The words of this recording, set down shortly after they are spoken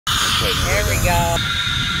There we go.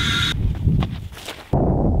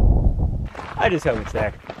 I just hope it's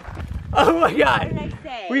there. Oh my God. What did I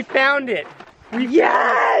say? We found it.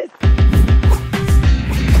 Yes!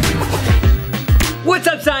 What's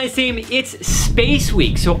up, science team? It's Space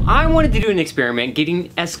Week, so I wanted to do an experiment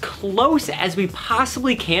getting as close as we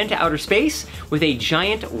possibly can to outer space with a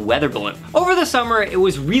giant weather balloon. Over the summer, it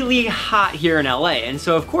was really hot here in LA, and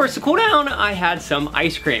so of course, to cool down, I had some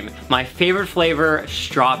ice cream. My favorite flavor,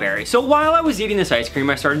 strawberry. So while I was eating this ice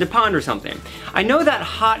cream, I started to ponder something. I know that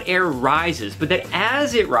hot air rises, but that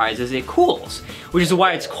as it rises, it cools, which is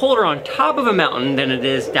why it's colder on top of a mountain than it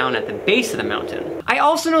is down at the base of the mountain. I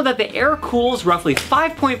also know that the air cools roughly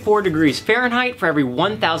 5.4 degrees Fahrenheit for every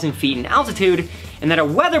 1,000 feet in altitude, and that a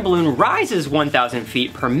weather balloon rises 1,000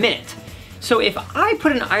 feet per minute. So if I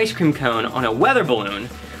put an ice cream cone on a weather balloon,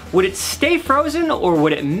 would it stay frozen or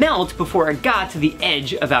would it melt before it got to the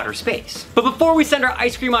edge of outer space? But before we send our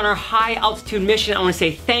ice cream on our high altitude mission, I want to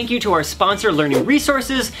say thank you to our sponsor, Learning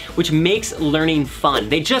Resources, which makes learning fun.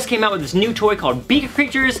 They just came out with this new toy called Beaker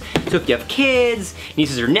Creatures, so if you have kids,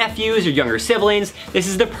 nieces or nephews, or younger siblings, this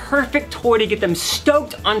is the perfect toy to get them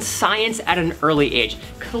stoked on science at an early age.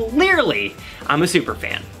 Clearly, I'm a super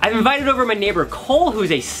fan. I've invited over my neighbor Cole,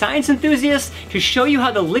 who's a science enthusiast, to show you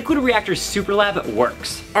how the liquid reactor super lab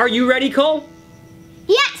works. Are you ready, Cole?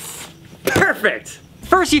 Yes! Perfect!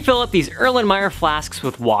 First you fill up these Erlenmeyer flasks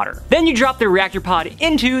with water. Then you drop the reactor pod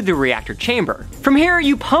into the reactor chamber. From here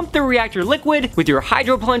you pump the reactor liquid with your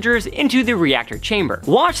hydro plungers into the reactor chamber.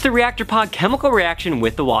 Watch the reactor pod chemical reaction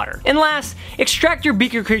with the water. And last, extract your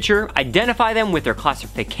beaker creature, identify them with their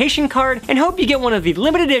classification card, and hope you get one of the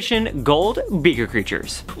limited edition gold beaker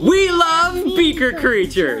creatures. We love beaker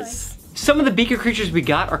creatures! Some of the beaker creatures we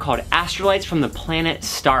got are called astrolites from the planet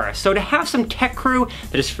Starus. So to have some tech crew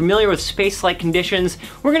that is familiar with space-like conditions,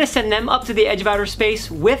 we're gonna send them up to the edge of outer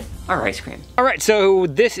space with our ice cream. All right, so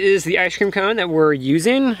this is the ice cream cone that we're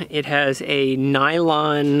using. It has a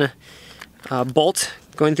nylon bolt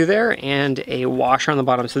going through there and a washer on the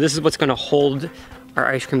bottom. So this is what's gonna hold our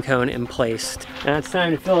ice cream cone in place. Now it's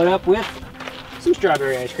time to fill it up with some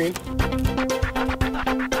strawberry ice cream.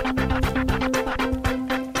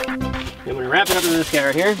 I'm gonna wrap it up in this guy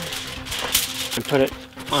right here and put it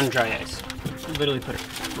on dry ice. Literally put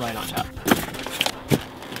it right on top.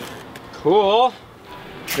 Cool.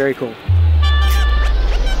 Very cool.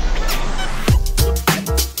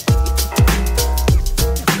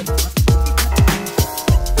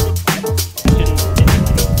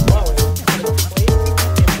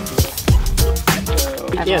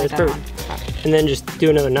 Yeah, that's perfect. And then just do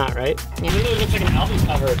another knot, right? Yeah. It looks like an album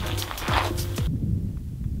cover.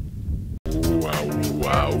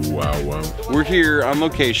 We're here on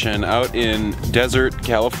location out in desert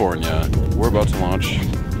California. We're about to launch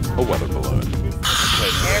a weather balloon.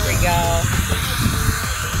 There we go.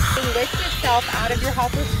 Lift yourself out of your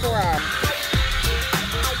helper's forearm.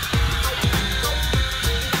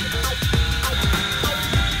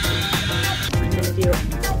 Do it.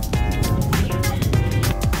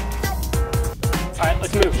 All right,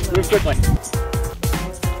 let's move. Move quickly.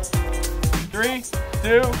 3,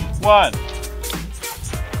 2, 1.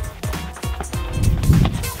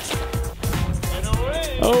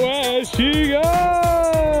 Away she goes!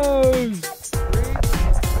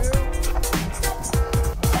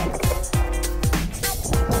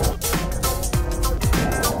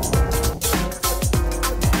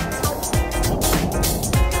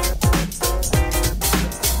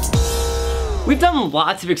 We've done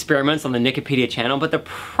lots of experiments on the Nikipedia channel, but the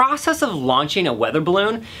process of launching a weather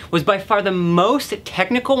balloon was by far the most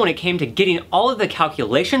technical when it came to getting all of the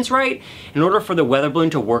calculations right in order for the weather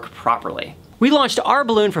balloon to work properly. We launched our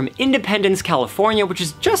balloon from Independence, California, which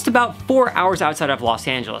is just about 4 hours outside of Los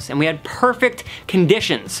Angeles, and we had perfect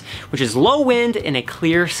conditions, which is low wind and a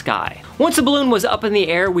clear sky. Once the balloon was up in the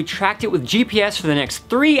air, we tracked it with GPS for the next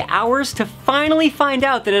 3 hours to finally find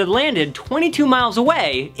out that it had landed 22 miles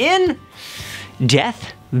away in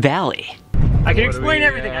Death Valley. I can explain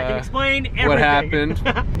everything. I can explain everything. What happened?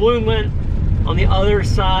 Balloon went on the other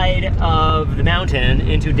side of the mountain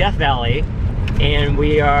into Death Valley, and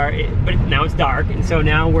but now it's dark, and so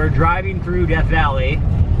now we're driving through Death Valley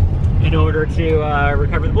in order to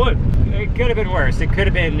recover the balloon. It could have been worse. It could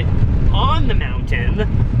have been on the mountain.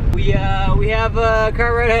 We have a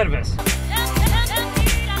car right ahead of us.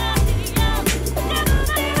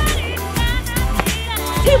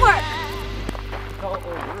 Teamwork!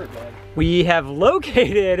 We have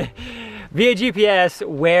located via GPS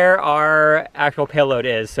where our actual payload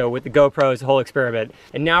is. So with the GoPros, the whole experiment.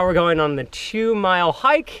 And now we're going on the 2-mile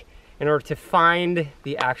hike in order to find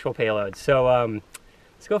the actual payload. So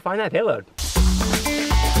let's go find that payload.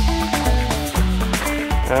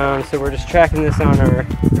 So we're just tracking this on our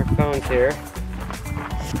phones here.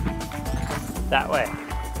 That way.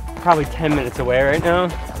 Probably 10 minutes away right now.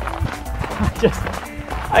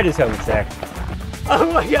 I just hope it's there.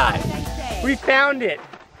 Oh my God, we found it.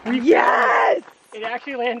 Yes! It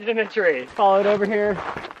actually landed in a tree. Follow it over here.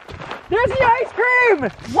 There's the ice cream!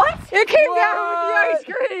 What? It came down with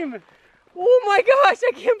the ice cream! Oh my gosh,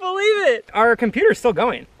 I can't believe it! Our computer's still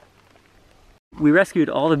going. We rescued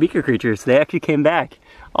all the beaker creatures. They actually came back.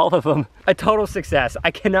 All of them. A total success. I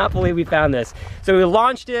cannot believe we found this. So we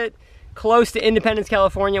launched it close to Independence,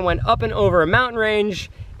 California, went up and over a mountain range,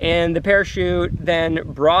 and the parachute then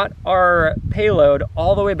brought our payload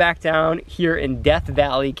all the way back down here in Death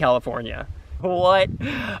Valley, California. What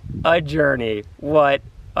a journey. What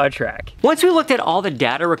a trek. Once we looked at all the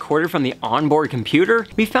data recorded from the onboard computer,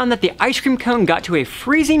 we found that the ice cream cone got to a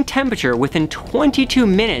freezing temperature within 22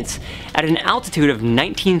 minutes at an altitude of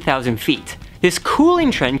 19,000 feet. This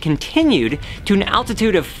cooling trend continued to an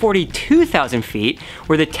altitude of 42,000 feet,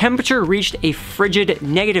 where the temperature reached a frigid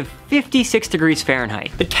negative 56 degrees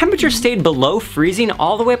Fahrenheit. The temperature stayed below freezing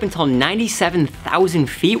all the way up until 97,000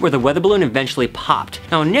 feet, where the weather balloon eventually popped.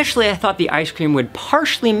 Now initially I thought the ice cream would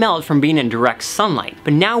partially melt from being in direct sunlight,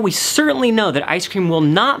 but now we certainly know that ice cream will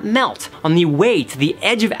not melt on the way to the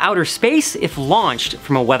edge of outer space if launched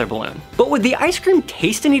from a weather balloon. But would the ice cream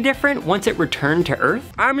taste any different once it returned to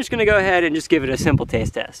Earth? I'm just gonna go ahead and just give it a simple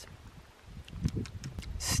taste test.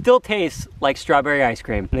 Still tastes like strawberry ice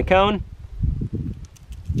cream. And the cone,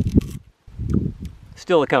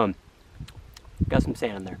 still a cone. Got some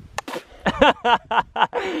sand in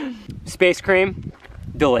there. Space cream,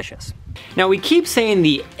 delicious. Now we keep saying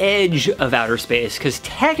the edge of outer space because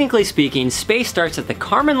technically speaking, space starts at the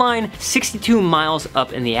Kármán line 62 miles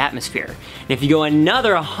up in the atmosphere. And if you go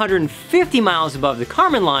another 150 miles above the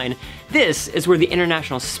Kármán line, this is where the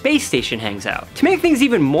International Space Station hangs out. To make things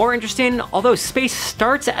even more interesting, although space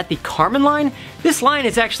starts at the Kármán line, this line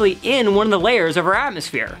is actually in one of the layers of our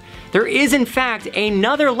atmosphere. There is in fact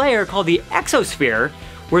another layer called the exosphere,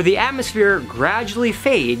 where the atmosphere gradually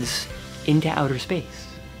fades into outer space.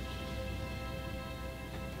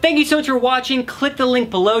 Thank you so much for watching. Click the link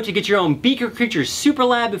below to get your own Beaker Creatures Super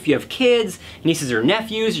Lab if you have kids, nieces or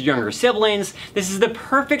nephews, or younger siblings. This is the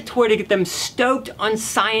perfect toy to get them stoked on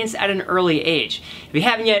science at an early age. If you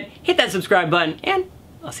haven't yet, hit that subscribe button, and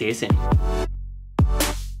I'll see you soon.